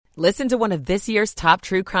Listen to one of this year's top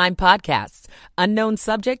true crime podcasts. Unknown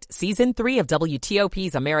Subject, Season 3 of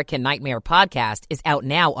WTOP's American Nightmare podcast is out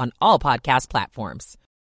now on all podcast platforms.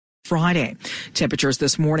 Friday. Temperatures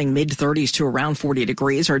this morning mid-30s to around 40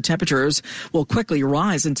 degrees. Our temperatures will quickly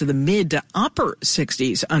rise into the mid to upper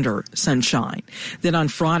 60s under sunshine. Then on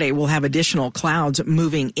Friday, we'll have additional clouds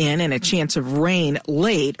moving in and a chance of rain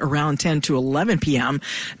late around 10 to 11 p.m.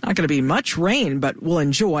 Not going to be much rain, but we'll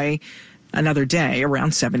enjoy another day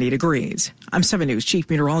around 70 degrees. I'm 7 News Chief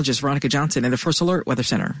Meteorologist Veronica Johnson in the First Alert Weather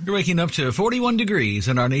Center. You're waking up to 41 degrees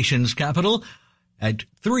in our nation's capital at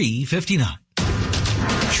 3:59.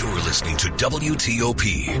 You're listening to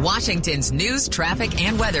WTOP, Washington's news, traffic,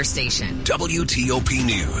 and weather station. WTOP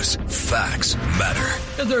News. Facts matter.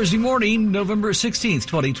 Thursday morning, November 16th,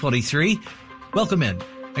 2023. Welcome in.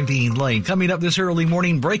 I'm Dean Lane. Coming up this early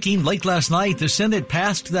morning, breaking late last night, the Senate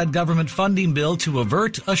passed that government funding bill to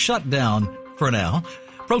avert a shutdown for now.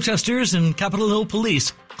 Protesters and Capitol Hill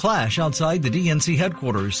police clash outside the DNC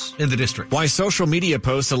headquarters in the district. Why social media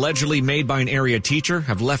posts allegedly made by an area teacher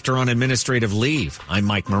have left her on administrative leave. I'm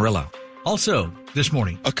Mike Murillo. Also, this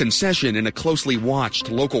morning, a concession in a closely watched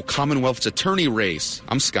local Commonwealth's attorney race.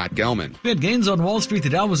 I'm Scott Gelman. We had gains on Wall Street. The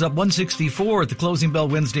Dow was up 164 at the closing bell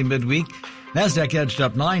Wednesday midweek. NASDAQ edged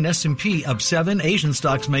up 9, S&P up 7, Asian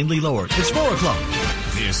stocks mainly lower. It's 4 o'clock.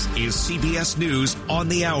 This is CBS News on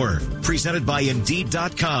the Hour, presented by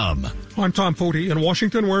Indeed.com. I'm Tom Foti in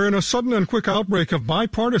Washington, where in a sudden and quick outbreak of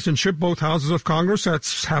bipartisanship, both houses of Congress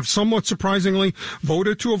have somewhat surprisingly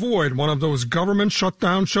voted to avoid one of those government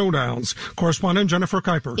shutdown showdowns. Correspondent Jennifer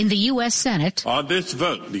Kuiper. In the U.S. Senate, on this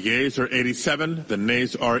vote, the yeas are 87, the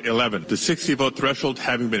nays are 11. The 60-vote threshold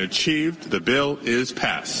having been achieved, the bill is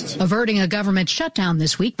passed. Averting a government shutdown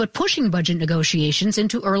this week, but pushing budget negotiations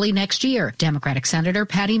into early next year. Democratic Senator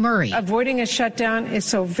Patty Murray. Avoiding a shutdown is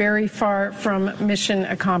so very far from mission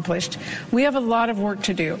accomplished. We have a lot of work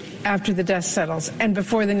to do after the dust settles and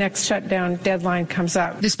before the next shutdown deadline comes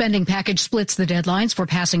out. The spending package splits the deadlines for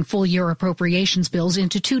passing full-year appropriations bills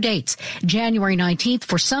into 2 dates, January 19th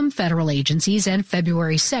for some federal agencies and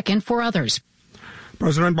February 2nd for others.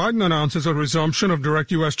 President Biden announces a resumption of direct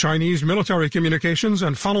U.S.-Chinese military communications,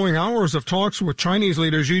 and following hours of talks with Chinese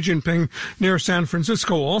leader Xi Jinping near San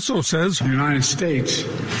Francisco, also says the United States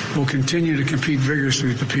will continue to compete vigorously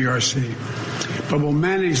with the PRC, but will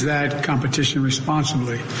manage that competition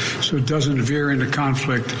responsibly so it doesn't veer into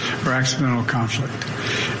conflict or accidental conflict.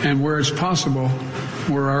 And where it's possible,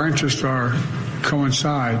 where our interests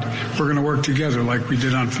coincide, we're going to work together like we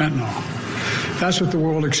did on fentanyl. That's what the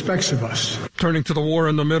world expects of us. Turning to the war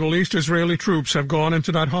in the Middle East, Israeli troops have gone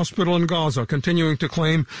into that hospital in Gaza, continuing to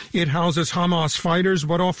claim it houses Hamas fighters,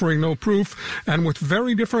 but offering no proof, and with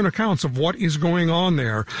very different accounts of what is going on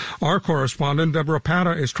there. Our correspondent, Deborah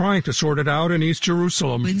Pata, is trying to sort it out in East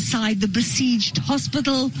Jerusalem. Inside the besieged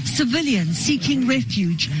hospital, civilians seeking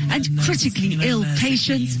refuge and critically ill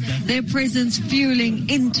patients, their presence fueling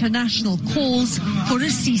international calls for a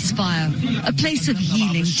ceasefire. A place of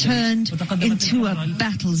healing turned into a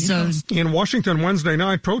battle zone. In Washington Wednesday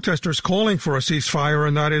night, protesters calling for a ceasefire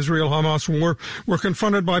in that Israel-Hamas war were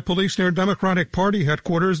confronted by police near Democratic Party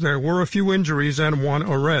headquarters. There were a few injuries and one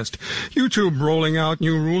arrest. YouTube rolling out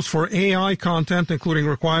new rules for AI content, including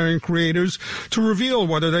requiring creators to reveal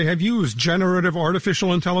whether they have used generative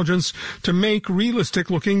artificial intelligence to make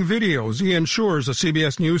realistic-looking videos. Ian Shores, a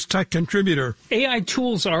CBS News tech contributor. AI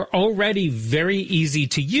tools are already very easy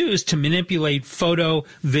to use to manipulate photo,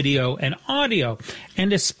 video, and audio.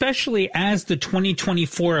 And especially as the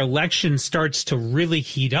 2024 election starts to really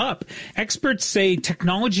heat up, experts say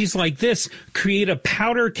technologies like this create a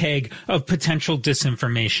powder keg of potential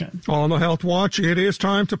disinformation. On the Health Watch, it is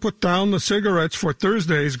time to put down the cigarettes for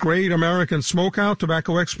Thursday's Great American Smokeout.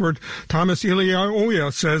 Tobacco expert Thomas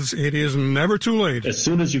Ilyaoya says it is never too late. As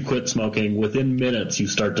soon as you quit smoking, within minutes you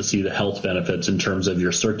start to see the health benefits in terms of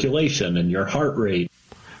your circulation and your heart rate.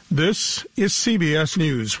 This is CBS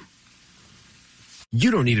News. You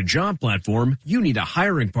don't need a job platform, you need a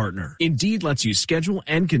hiring partner. Indeed lets you schedule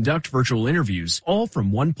and conduct virtual interviews all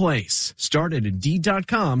from one place. Start at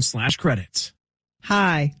Indeed.com/credits.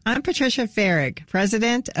 Hi, I'm Patricia Farrig,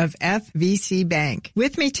 president of FVC Bank.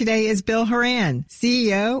 With me today is Bill Horan,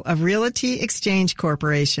 CEO of Realty Exchange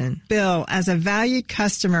Corporation. Bill, as a valued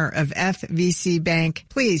customer of FVC Bank,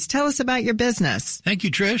 please tell us about your business. Thank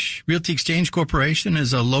you, Trish. Realty Exchange Corporation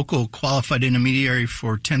is a local qualified intermediary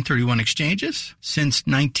for 1031 exchanges. Since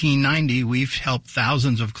 1990, we've helped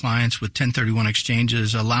thousands of clients with 1031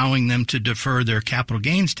 exchanges, allowing them to defer their capital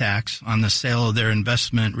gains tax on the sale of their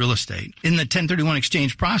investment real estate. In the 1031 1031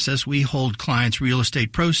 exchange process, we hold clients' real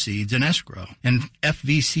estate proceeds in escrow. And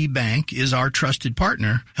FVC Bank is our trusted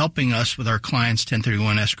partner, helping us with our clients'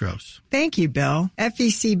 1031 escrows. Thank you, Bill.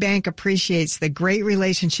 FVC Bank appreciates the great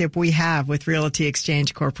relationship we have with Realty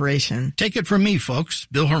Exchange Corporation. Take it from me, folks.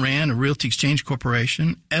 Bill Horan of Realty Exchange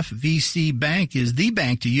Corporation. FVC Bank is the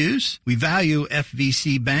bank to use. We value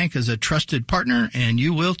FVC Bank as a trusted partner, and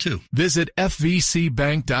you will too. Visit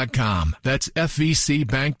FVCbank.com. That's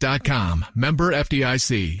FVCbank.com. Member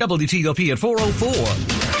FDIC. WTOP at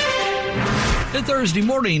 4:04. It's Thursday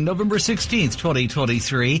morning, November 16th,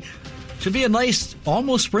 2023. Should be a nice,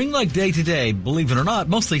 almost spring-like day today, believe it or not.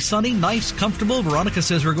 Mostly sunny, nice, comfortable. Veronica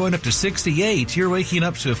says we're going up to 68. You're waking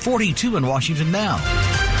up to 42 in Washington now.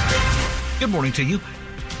 Good morning to you.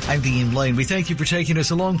 I'm Dean Lane. We thank you for taking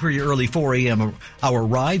us along for your early 4 a.m. hour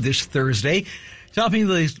ride this Thursday. Topping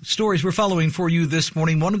the stories we're following for you this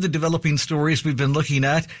morning, one of the developing stories we've been looking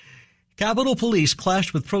at, Capitol Police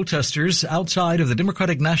clashed with protesters outside of the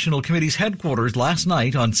Democratic National Committee's headquarters last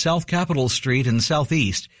night on South Capitol Street in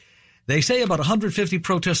Southeast. They say about 150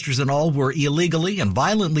 protesters in all were illegally and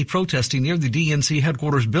violently protesting near the DNC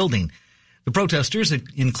headquarters building. The protesters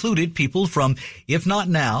included people from If Not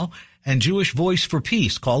Now and Jewish Voice for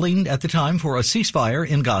Peace, calling at the time for a ceasefire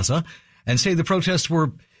in Gaza, and say the protests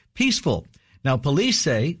were peaceful. Now, police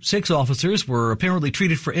say 6 officers were apparently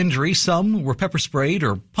treated for injury. Some were pepper sprayed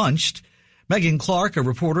or punched. Megan Clark, a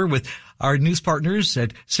reporter with our news partners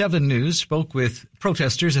at 7 News, spoke with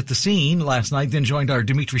protesters at the scene last night, then joined our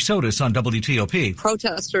Dimitri Sotis on WTOP.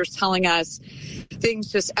 Protesters telling us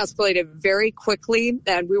things just escalated very quickly,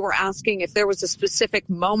 and we were asking if there was a specific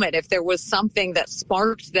moment, if there was something that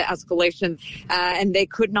sparked the escalation, and they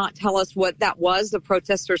could not tell us what that was. The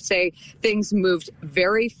protesters say things moved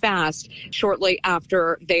very fast shortly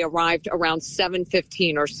after they arrived around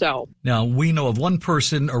 7:15 or so. Now, we know of one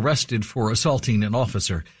person arrested for assaulting an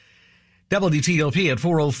officer. WTOP at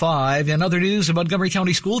 4:05. In other news, a Montgomery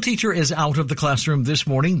County school teacher is out of the classroom this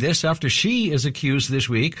morning. This after she is accused this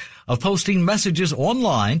week of posting messages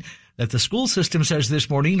online that the school system says this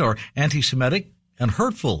morning are anti-Semitic and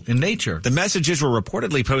hurtful in nature. The messages were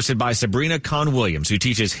reportedly posted by Sabrina Kahn-Williams, who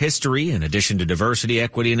teaches history in addition to diversity,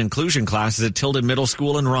 equity, and inclusion classes at Tilden Middle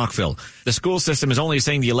School in Rockville. The school system is only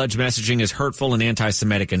saying the alleged messaging is hurtful and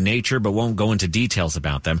anti-Semitic in nature, but won't go into details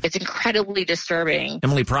about them. It's incredibly disturbing.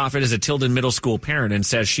 Emily Prophet is a Tilden Middle School parent and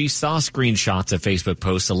says she saw screenshots of Facebook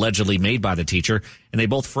posts allegedly made by the teacher, and they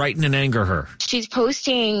both frighten and anger her. She's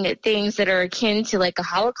posting things that are akin to like a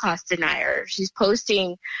Holocaust denier. She's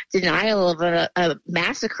posting denial of a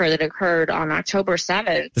massacre that occurred on October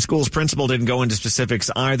 7th. The school's principal didn't go into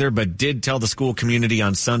specifics either, but did tell the school community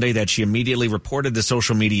on Sunday that she immediately reported the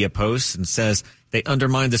social media posts and says they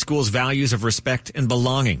undermine the school's values of respect and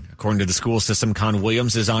belonging. According to the school system,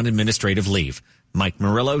 Kahn-Williams is on administrative leave. Mike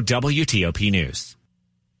Murillo, WTOP News.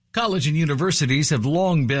 College and universities have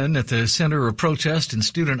long been at the center of protest and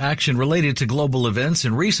student action related to global events,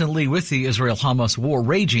 and recently, with the Israel-Hamas war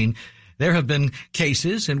raging, there have been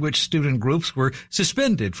cases in which student groups were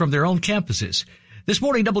suspended from their own campuses. This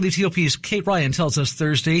morning, WTOP's Kate Ryan tells us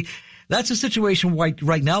Thursday that's a situation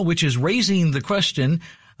right now which is raising the question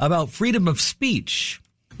about freedom of speech.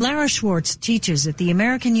 Lara Schwartz teaches at the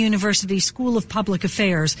American University School of Public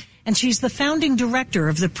Affairs, and she's the founding director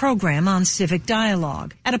of the program on civic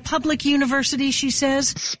dialogue. At a public university, she says,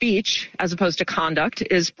 speech, as opposed to conduct,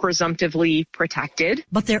 is presumptively protected.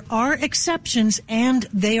 But there are exceptions, and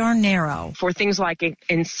they are narrow. For things like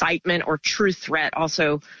incitement or true threat,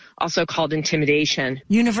 also called intimidation.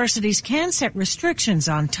 Universities can set restrictions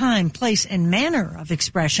on time, place, and manner of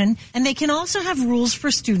expression, and they can also have rules for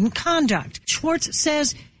student conduct. Schwartz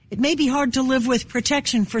says it may be hard to live with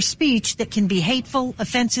protection for speech that can be hateful,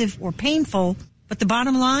 offensive, or painful, but the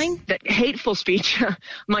bottom line? That hateful speech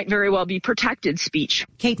might very well be protected speech.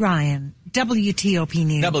 Kate Ryan, WTOP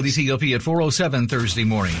News. WTOP at 4:07 Thursday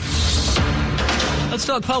morning. Let's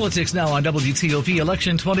talk politics now on WTOP.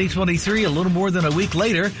 Election 2023, a little more than a week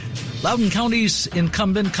later. Loudoun County's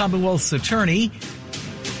incumbent Commonwealth's attorney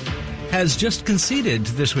has just conceded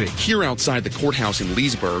this week. Here outside the courthouse in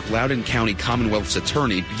Leesburg, Loudoun County Commonwealth's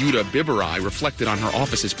attorney, Buda Biberai, reflected on her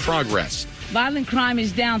office's progress. Violent crime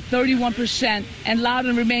is down 31%, and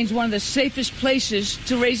Loudoun remains one of the safest places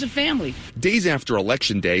to raise a family. Days after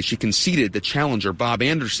Election Day, she conceded the challenger, Bob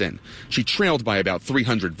Anderson. She trailed by about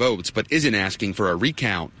 300 votes, but isn't asking for a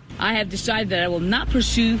recount. I have decided that I will not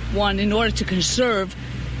pursue one in order to conserve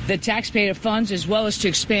the taxpayer funds as well as to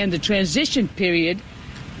expand the transition period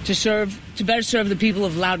to to better serve the people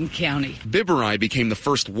of Loudoun County. Biberai became the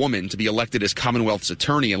first woman to be elected as Commonwealth's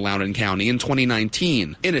attorney in Loudoun County in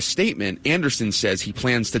 2019. In a statement, Anderson says he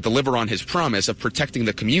plans to deliver on his promise of protecting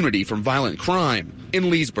the community from violent crime. In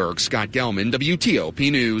Leesburg, Scott Gelman,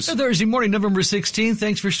 WTOP News. Thursday morning, November 16th.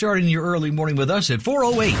 Thanks for starting your early morning with us at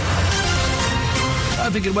 4:08.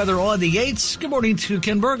 Traffic and weather on the 8s. Good morning to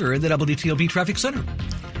Ken Berger in the WTOP Traffic Center.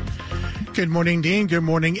 Good morning, Dean. Good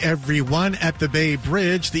morning, everyone. At the Bay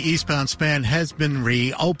Bridge, the eastbound span has been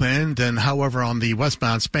reopened, and however, on the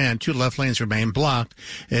westbound span, 2 left lanes remain blocked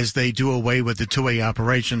as they do away with the two-way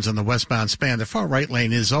operations on the westbound span. The far right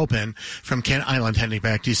lane is open from Kent Island heading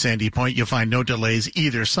back to Sandy Point. You'll find no delays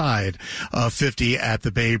either side of 50 at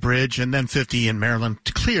the Bay Bridge, and then 50 in Maryland,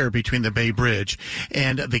 clear between the Bay Bridge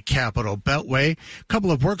and the Capitol Beltway. A couple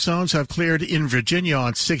of work zones have cleared in Virginia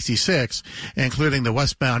on 66, including the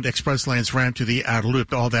westbound express lane ramp to the outer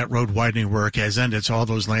loop. All that road widening work has ended, so all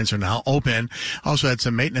those lanes are now open. Also had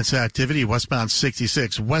some maintenance activity westbound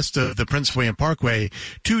 66 west of the Prince William Parkway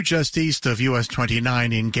to just east of US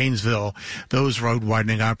 29 in Gainesville. Those road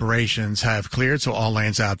widening operations have cleared, so all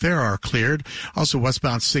lanes out there are cleared. Also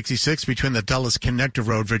westbound 66 between the Dulles Connector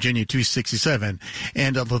Road, Virginia 267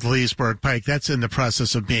 and the Leesburg Pike. That's in the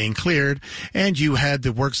process of being cleared. And you had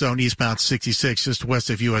the work zone eastbound 66 just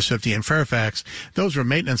west of US 50 in Fairfax. Those were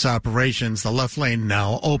maintenance operations. The left lane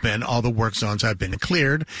now open. All the work zones have been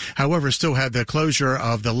cleared. However, still had the closure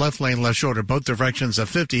of the left lane, left shoulder, both directions of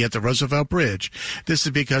 50 at the Roosevelt Bridge. This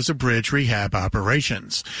is because of bridge rehab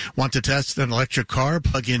operations. Want to test an electric car?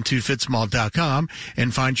 Plug into fitsmall.com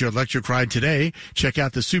and find your electric ride today. Check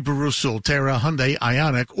out the Subaru Solterra, Hyundai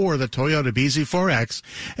Ioniq, or the Toyota BZ4X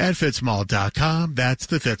at fitsmall.com. That's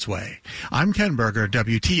the Fitz way. I'm Ken Berger,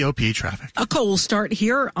 WTOP Traffic. A cold start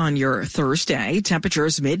here on your Thursday.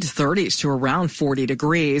 Temperatures mid-30s to around 40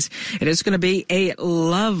 degrees. It is going to be a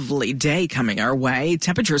lovely day coming our way.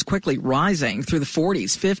 Temperatures quickly rising through the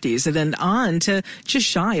 40s, 50s, and then on to just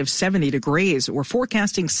shy of 70 degrees. We're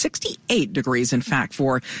forecasting 68 degrees, in fact,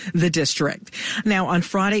 for the district. Now, on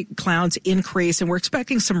Friday, clouds increase, and we're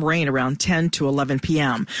expecting some rain around 10 to 11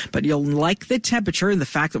 p.m. But you'll like the temperature and the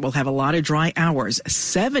fact that we'll have a lot of dry hours.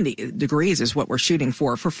 70 degrees is what we're shooting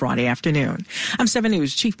for Friday afternoon. I'm 7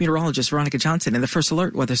 News Chief Meteorologist Veronica Johnson in the First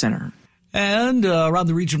Alert Weather Center. And around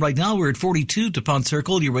the region right now, we're at 42 to Pont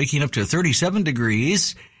Circle. You're waking up to 37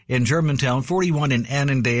 degrees in Germantown, 41 in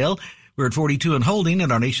Annandale. We're at 42 in Holding in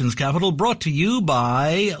our nation's capital. Brought to you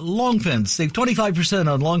by Long Fence. Save 25%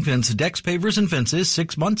 on Long Fence decks, pavers, and fences.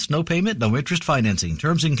 6 months, no payment, no interest financing.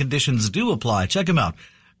 Terms and conditions do apply. Check them out.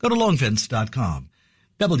 Go to longfence.com.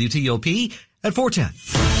 WTOP at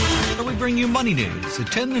 4:10. We bring you money news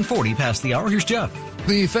at 10 and 40 past the hour. Here's Jeff.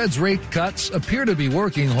 The Fed's rate cuts appear to be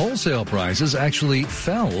working. Wholesale prices actually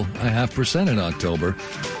fell 0.5% in October.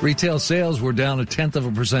 Retail sales were down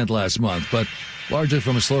 0.1% last month, but largely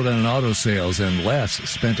from a slowdown in auto sales and less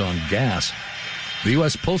spent on gas. The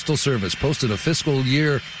U.S. Postal Service posted a fiscal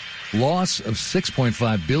year loss of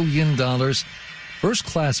 $6.5 billion.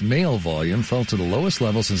 First-class mail volume fell to the lowest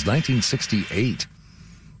level since 1968.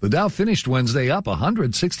 The Dow finished Wednesday up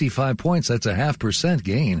 165 points. That's a 0.5%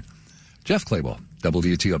 gain. Jeff Clable,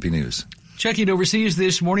 WTOP News. Checking overseas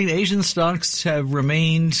this morning, Asian stocks have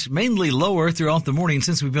remained mainly lower throughout the morning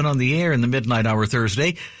since we've been on the air in the midnight hour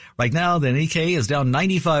Thursday. Right now, the Nikkei is down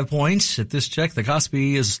 95 points. At this check, the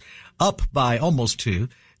Kospi is up by almost 2.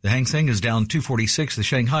 The Hang Seng is down 246. The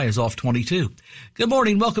Shanghai is off 22. Good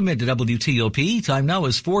morning. Welcome into WTOP. Time now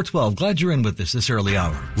is 4:12. Glad you're in with us this early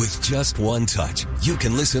hour. With just one touch, you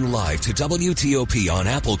can listen live to WTOP on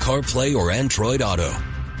Apple CarPlay or Android Auto.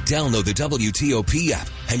 Download the WTOP app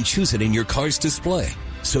and choose it in your car's display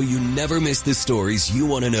so you never miss the stories you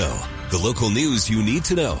want to know, the local news you need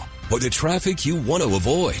to know, or the traffic you want to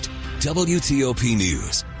avoid. WTOP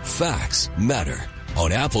News. Facts matter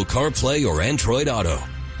on Apple CarPlay or Android Auto.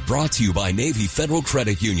 Brought to you by Navy Federal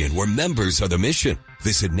Credit Union, where members are the mission.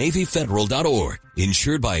 Visit NavyFederal.org.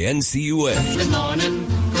 Insured by NCUA. Good morning.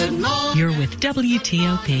 Good morning. You're with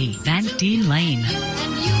WTOP, Van Dean Lane.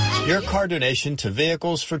 Your car donation to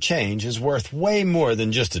Vehicles for Change is worth way more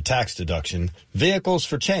than just a tax deduction. Vehicles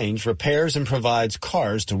for Change repairs and provides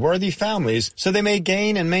cars to worthy families so they may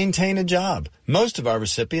gain and maintain a job. Most of our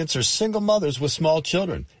recipients are single mothers with small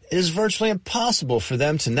children. It is virtually impossible for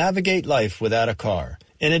them to navigate life without a car.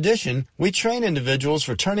 In addition, we train individuals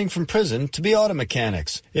returning from prison to be auto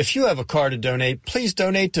mechanics. If you have a car to donate, please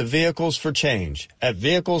donate to Vehicles for Change at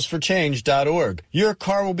vehiclesforchange.org. Your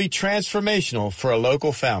car will be transformational for a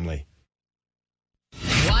local family.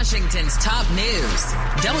 Washington's top news,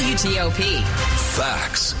 WTOP.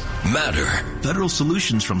 Facts matter. Federal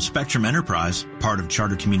Solutions from Spectrum Enterprise, part of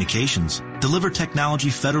Charter Communications, deliver technology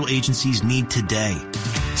federal agencies need today.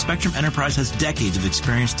 Spectrum Enterprise has decades of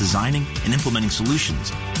experience designing and implementing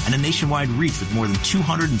solutions and a nationwide reach with more than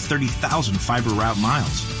 230,000 fiber route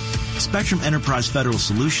miles. Spectrum Enterprise Federal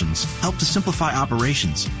Solutions help to simplify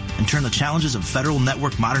operations and turn the challenges of federal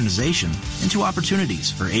network modernization into opportunities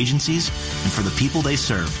for agencies and for the people they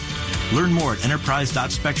serve. Learn more at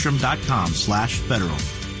enterprise.spectrum.com/federal.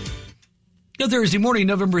 Good Thursday morning,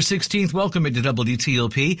 November 16th. Welcome into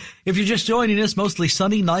WTOP. If you're just joining us, mostly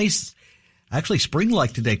sunny, nice, actually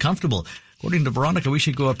spring-like today, comfortable. According to Veronica, we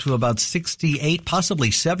should go up to about 68, possibly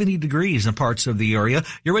 70 degrees in parts of the area.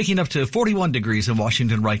 You're waking up to 41 degrees in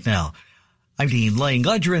Washington right now. I'm Dean Lane.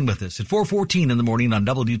 Glad you're in with us at 4:14 in the morning on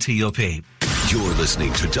WTOP. You're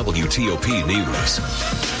listening to WTOP News.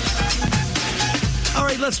 All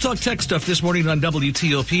right, let's talk tech stuff this morning on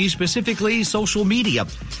WTOP, specifically social media.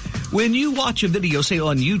 When you watch a video, say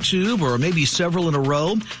on YouTube or maybe several in a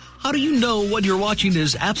row, how do you know what you're watching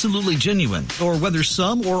is absolutely genuine, or whether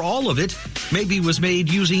some or all of it maybe was made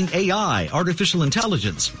using AI, artificial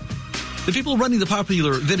intelligence? The people running the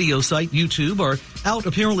popular video site YouTube are out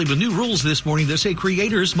apparently with new rules this morning that say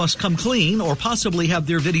creators must come clean or possibly have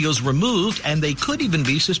their videos removed, and they could even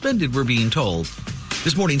be suspended, we're being told.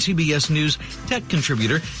 This morning, CBS News tech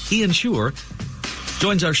contributor Ian Schur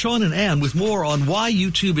joins our Sean and Ann with more on why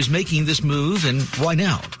YouTube is making this move and why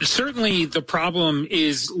now. Certainly the problem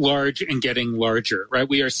is large and getting larger, right?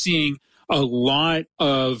 We are seeing a lot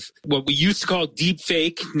of what we used to call deep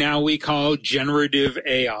fake, now we call generative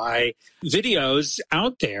AI videos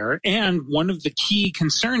out there. And one of the key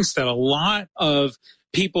concerns that a lot of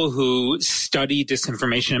people who study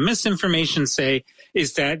disinformation and misinformation say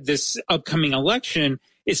is that this upcoming election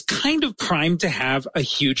is kind of primed to have a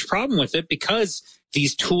huge problem with it because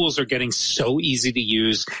these tools are getting so easy to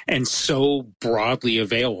use and so broadly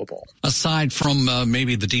available. Aside from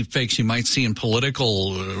maybe the deep fakes you might see in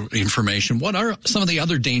political information, what are some of the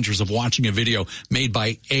other dangers of watching a video made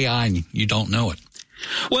by AI and you don't know it?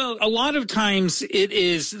 Well, a lot of times it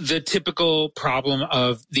is the typical problem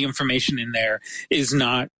of the information in there is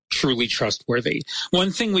not truly trustworthy.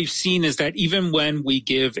 One thing we've seen is that even when we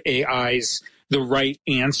give AIs the right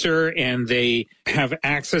answer and they have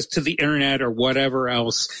access to the internet or whatever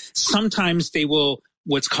else, sometimes they will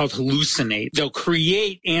what's called hallucinate. They'll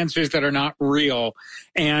create answers that are not real.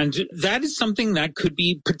 And that is something that could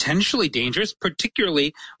be potentially dangerous,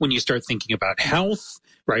 particularly when you start thinking about health,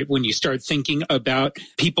 right? When you start thinking about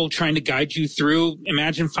people trying to guide you through,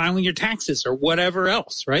 imagine filing your taxes or whatever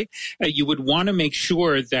else, right? You would want to make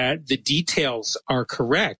sure that the details are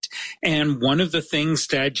correct. And one of the things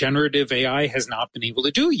that generative AI has not been able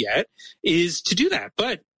to do yet is to do that.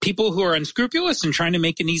 But people who are unscrupulous and trying to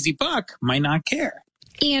make an easy buck might not care.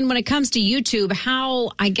 Ian, when it comes to YouTube,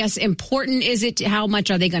 how, I guess, important is it? How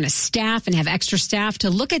much are they going to staff and have extra staff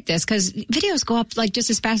to look at this? Because videos go up like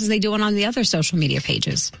just as fast as they do on the other social media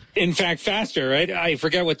pages. In fact, faster, right? I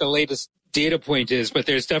forget what the latest data point is, but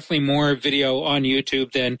there's definitely more video on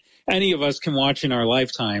YouTube than any of us can watch in our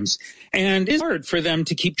lifetimes. And it's hard for them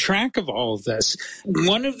to keep track of all of this.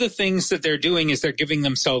 One of the things that they're doing is they're giving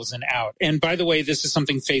themselves an out. And by the way, this is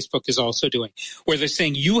something Facebook is also doing, where they're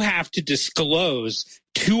saying you have to disclose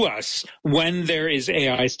to us when there is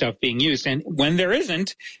AI stuff being used. And when there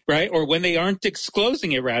isn't, right, or when they aren't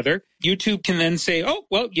disclosing it, rather, YouTube can then say, oh,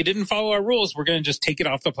 well, you didn't follow our rules. We're going to just take it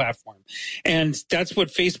off the platform. And that's what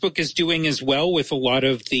Facebook is doing as well with a lot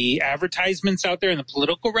of the advertisements out there in the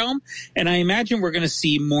political realm. And I imagine we're going to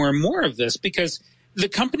see more and more of this because the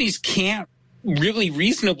companies can't really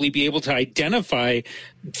reasonably be able to identify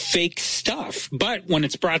fake stuff. But when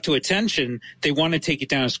it's brought to attention, they want to take it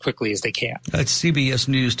down as quickly as they can. That's CBS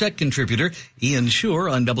News tech contributor Ian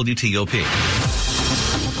Schur on WTOP.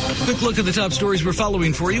 Quick look at the top stories we're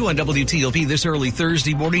following for you on WTOP this early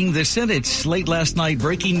Thursday morning. The Senate, late last night,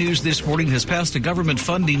 breaking news this morning, has passed a government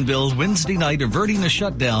funding bill Wednesday night averting a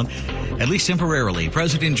shutdown, at least temporarily.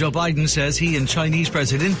 President Joe Biden says he and Chinese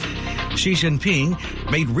President Xi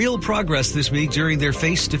Jinping made real progress this week during their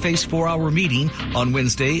face-to-face 4-hour meeting on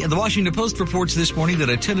Wednesday. And the Washington Post reports this morning that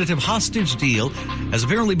a tentative hostage deal has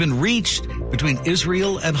apparently been reached between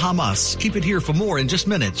Israel and Hamas. Keep it here for more in just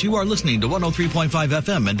minutes. You are listening to 103.5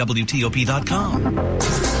 FM and WTOP.com.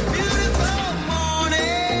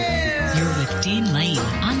 You're with Dean Lane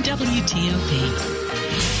on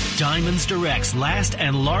WTOP. Diamonds Direct's last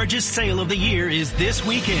and largest sale of the year is this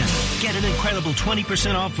weekend. Get an incredible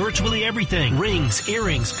 20% off virtually everything. Rings,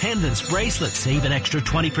 earrings, pendants, bracelets. Save an extra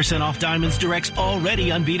 20% off Diamonds Direct's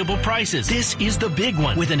already unbeatable prices. This is the big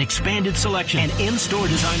one with an expanded selection and in-store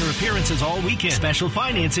designer appearances all weekend. Special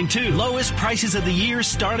financing too. Lowest prices of the year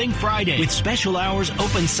starting Friday with special hours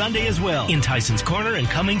open Sunday as well. In Tyson's Corner and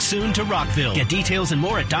coming soon to Rockville. Get details and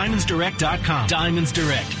more at DiamondsDirect.com. Diamonds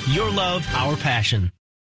Direct. Your love, our passion.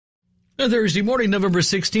 Thursday morning, November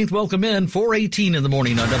 16th. Welcome in. 4:18 in the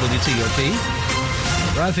morning on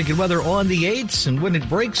WTOP. Traffic and weather on the 8s, and when it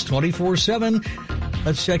breaks, 24/7.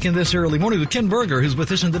 Let's check in this early morning with Ken Berger, who's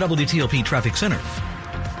with us in the WTOP Traffic Center.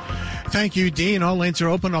 Thank you, Dean. All lanes are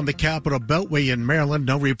open on the Capitol Beltway in Maryland.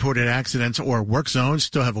 No reported accidents or work zones.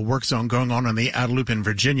 Still have a work zone going on the outer loop in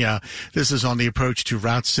Virginia. This is on the approach to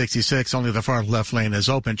Route 66. Only the far left lane is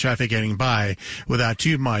open. Traffic getting by without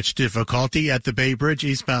too much difficulty. At the Bay Bridge,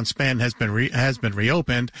 eastbound span has been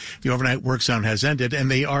reopened. The overnight work zone has ended,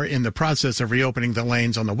 and they are in the process of reopening the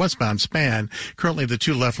lanes on the westbound span. Currently, the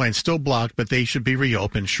two left lanes still blocked, but they should be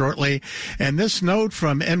reopened shortly. And this note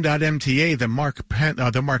from MDOT-MTA, the Mark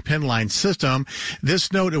Penn line system.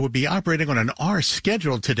 This note, it would be operating on an R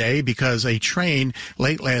schedule today because a train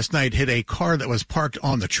late last night hit a car that was parked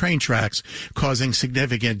on the train tracks, causing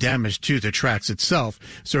significant damage to the tracks itself.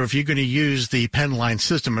 So if you're going to use the Penn line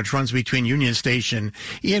system, which runs between Union Station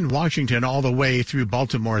in Washington all the way through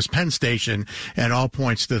Baltimore's Penn Station and all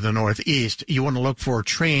points to the northeast, you want to look for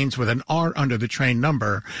trains with an R under the train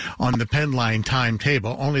number on the Penn line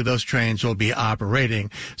timetable. Only those trains will be operating.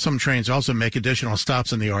 Some trains also make additional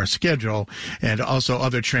stops in the R schedule, and also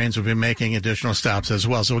other trains will be making additional stops as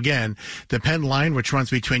well. So again, the Penn line, which runs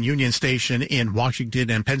between Union Station in Washington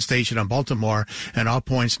and Penn Station in Baltimore and all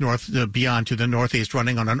points north beyond to the northeast,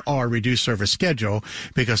 running on an R reduced service schedule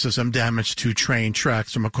because of some damage to train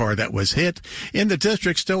tracks from a car that was hit. In the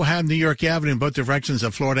district, still have New York Avenue in both directions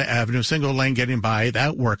of Florida Avenue, single lane getting by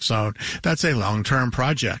that work zone. That's a long-term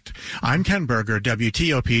project. I'm Ken Berger,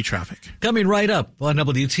 WTOP Traffic. Coming right up on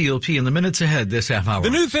WTOP in the minutes ahead this half hour. The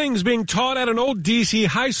new things being taught at an old D.C.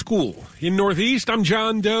 high school. In Northeast, I'm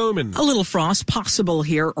John Doman. A little frost possible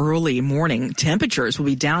here early morning. Temperatures will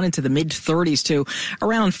be down into the mid-30s to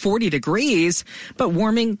around 40 degrees, but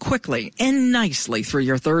warming quickly and nicely through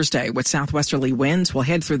your Thursday with southwesterly winds. We'll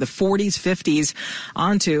head through the 40s, 50s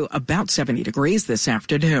onto about 70 degrees this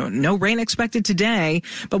afternoon. No rain expected today,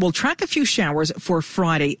 but we'll track a few showers for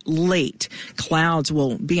Friday late. Clouds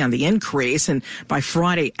will be on the increase, and by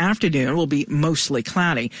Friday afternoon will be mostly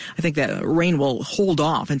cloudy. I think the rain will hold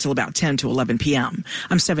off until about 10 to 11 p.m.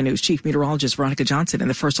 I'm 7 News Chief Meteorologist Veronica Johnson in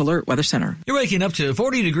the First Alert Weather Center. You're waking up to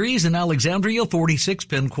 40 degrees in Alexandria, 46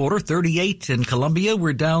 Penn Quarter, 38 in Columbia.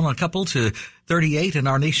 We're down a couple to 38 in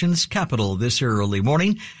our nation's capital this early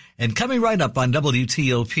morning. And coming right up on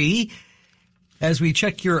WTOP, as we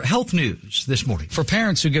check your health news this morning. For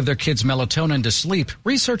parents who give their kids melatonin to sleep,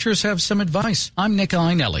 researchers have some advice. I'm Nick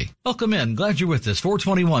Einelli. Welcome in. Glad you're with us.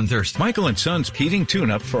 421 Thursday. Michael & Son's heating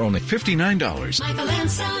tune-up for only $59. Michael &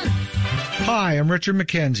 Son. Hi, I'm Richard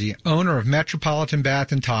McKenzie, owner of Metropolitan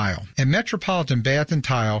Bath and Tile. At Metropolitan Bath and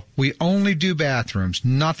Tile, we only do bathrooms,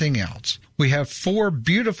 nothing else. We have 4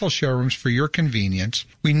 beautiful showrooms for your convenience.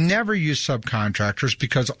 We never use subcontractors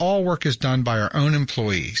because all work is done by our own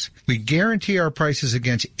employees. We guarantee our prices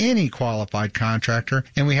against any qualified contractor,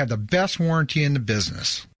 and we have the best warranty in the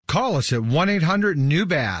business. Call us at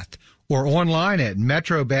 1-800-NEW-BATH or online at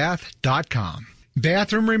metrobath.com.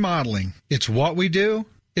 Bathroom remodeling. It's what we do.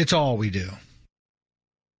 It's all we do.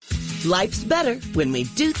 Life's better when we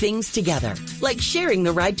do things together, like sharing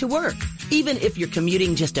the ride to work. Even if you're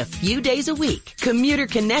commuting just a few days a week, Commuter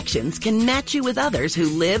Connections can match you with others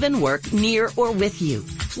who live and work near or with you.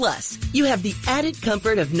 Plus, you have the added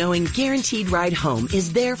comfort of knowing Guaranteed Ride Home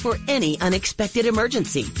is there for any unexpected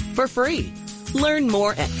emergency for free. Learn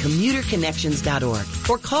more at commuterconnections.org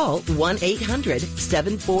or call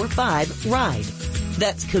 1-800-745-RIDE.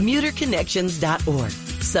 That's commuterconnections.org.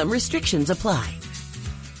 Some restrictions apply.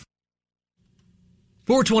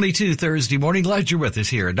 422 Thursday morning. Glad you're with us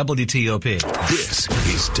here at WTOP. This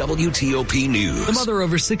is WTOP News. The mother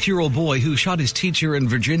of a 6-year-old boy who shot his teacher in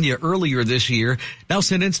Virginia earlier this year now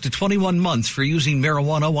sentenced to 21 months for using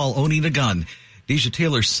marijuana while owning a gun. Deja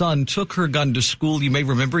Taylor's son took her gun to school, you may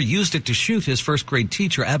remember, used it to shoot his first-grade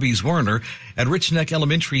teacher, Abby Zwerner, at Rich Neck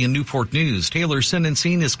Elementary in Newport News. Taylor's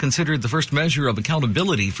sentencing is considered the first measure of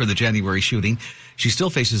accountability for the January shooting. She still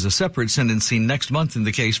faces a separate sentencing next month in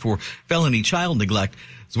the case for felony child neglect.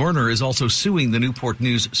 Zwerner is also suing the Newport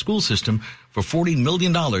News school system for $40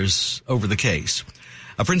 million over the case.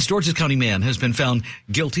 A Prince George's County man has been found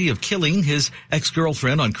guilty of killing his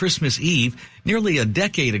ex-girlfriend on Christmas Eve nearly a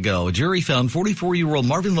decade ago. A jury found 44-year-old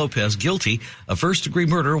Marvin Lopez guilty of first-degree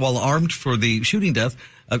murder while armed for the shooting death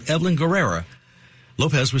of Evelyn Guerrera.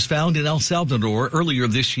 Lopez was found in El Salvador earlier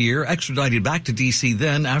this year, extradited back to D.C.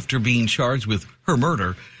 then after being charged with her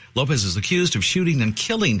murder. Lopez is accused of shooting and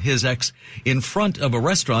killing his ex in front of a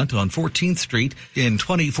restaurant on 14th Street in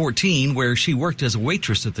 2014, where she worked as a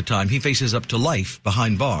waitress at the time. He faces up to life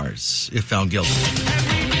behind bars if found guilty.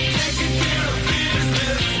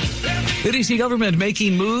 The D.C. government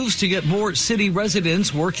making moves to get more city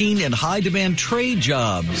residents working in high-demand trade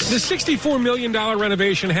jobs. The $64 million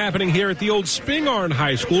renovation happening here at the old Spingarn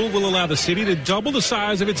High School will allow the city to double the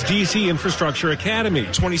size of its D.C. Infrastructure Academy.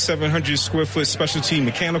 2,700 square foot specialty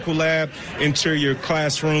mechanical lab, interior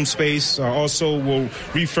classroom space. Also, we'll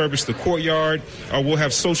refurbish the courtyard. We'll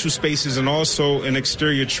have social spaces and also an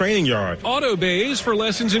exterior training yard. Auto bays for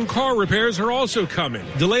lessons in car repairs are also coming.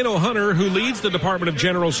 Delano Hunter, who leads the Department of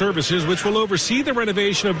General Services, which will oversee the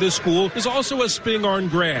renovation of this school, is also a Spingarn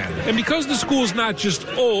grad. And because the school is not just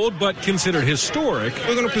old, but considered historic,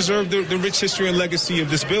 we're going to preserve the rich history and legacy of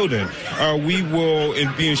this building. We will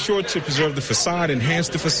be ensured to preserve the facade, enhance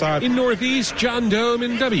the facade. In Northeast, John Dome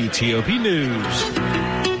in WTOP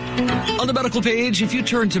News. On the medical page, if you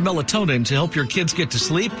turn to melatonin to help your kids get to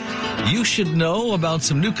sleep, you should know about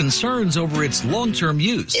some new concerns over its long-term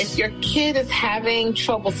use. If your kid is having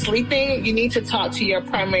trouble sleeping, you need to talk to your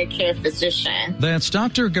primary care physician. That's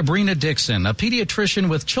Dr. Gabrina Dixon, a pediatrician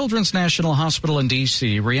with Children's National Hospital in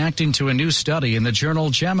D.C., reacting to a new study in the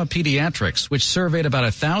journal JAMA Pediatrics, which surveyed about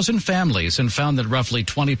 1,000 families and found that roughly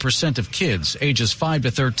 20% of kids ages 5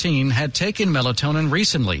 to 13 had taken melatonin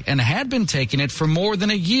recently and had been taking it for more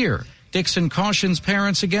than a year. Dixon cautions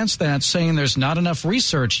parents against that, saying there's not enough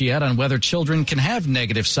research yet on whether children can have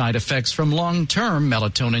negative side effects from long-term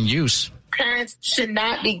melatonin use. Parents should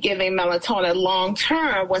not be giving melatonin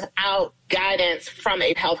long-term without guidance from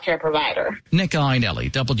a healthcare provider. Nick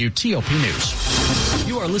Einelli, WTOP News.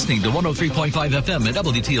 You are listening to 103.5 FM at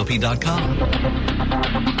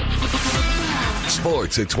WTOP.com.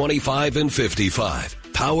 Sports at 25 and 55.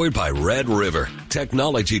 Powered by Red River.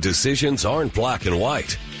 Technology decisions aren't black and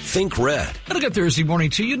white. Think red. And a good Thursday morning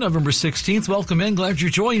to you, November 16th. Welcome in. Glad you're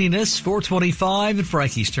joining us. 425 and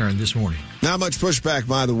Frankie's turn this morning. Not much pushback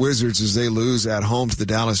by the Wizards as they lose at home to the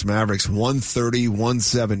Dallas Mavericks,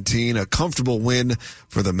 130-117. A comfortable win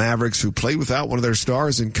for the Mavericks, who played without one of their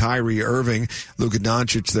stars in Kyrie Irving. Luka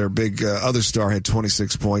Doncic, their big other star, had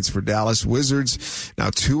 26 points for Dallas. Wizards now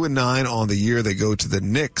 2-9 on the year. They go to the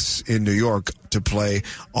Knicks in New York to play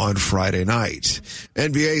on Friday night.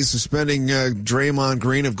 NBA is suspending Draymond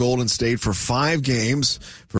Green of Golden State for 5 games for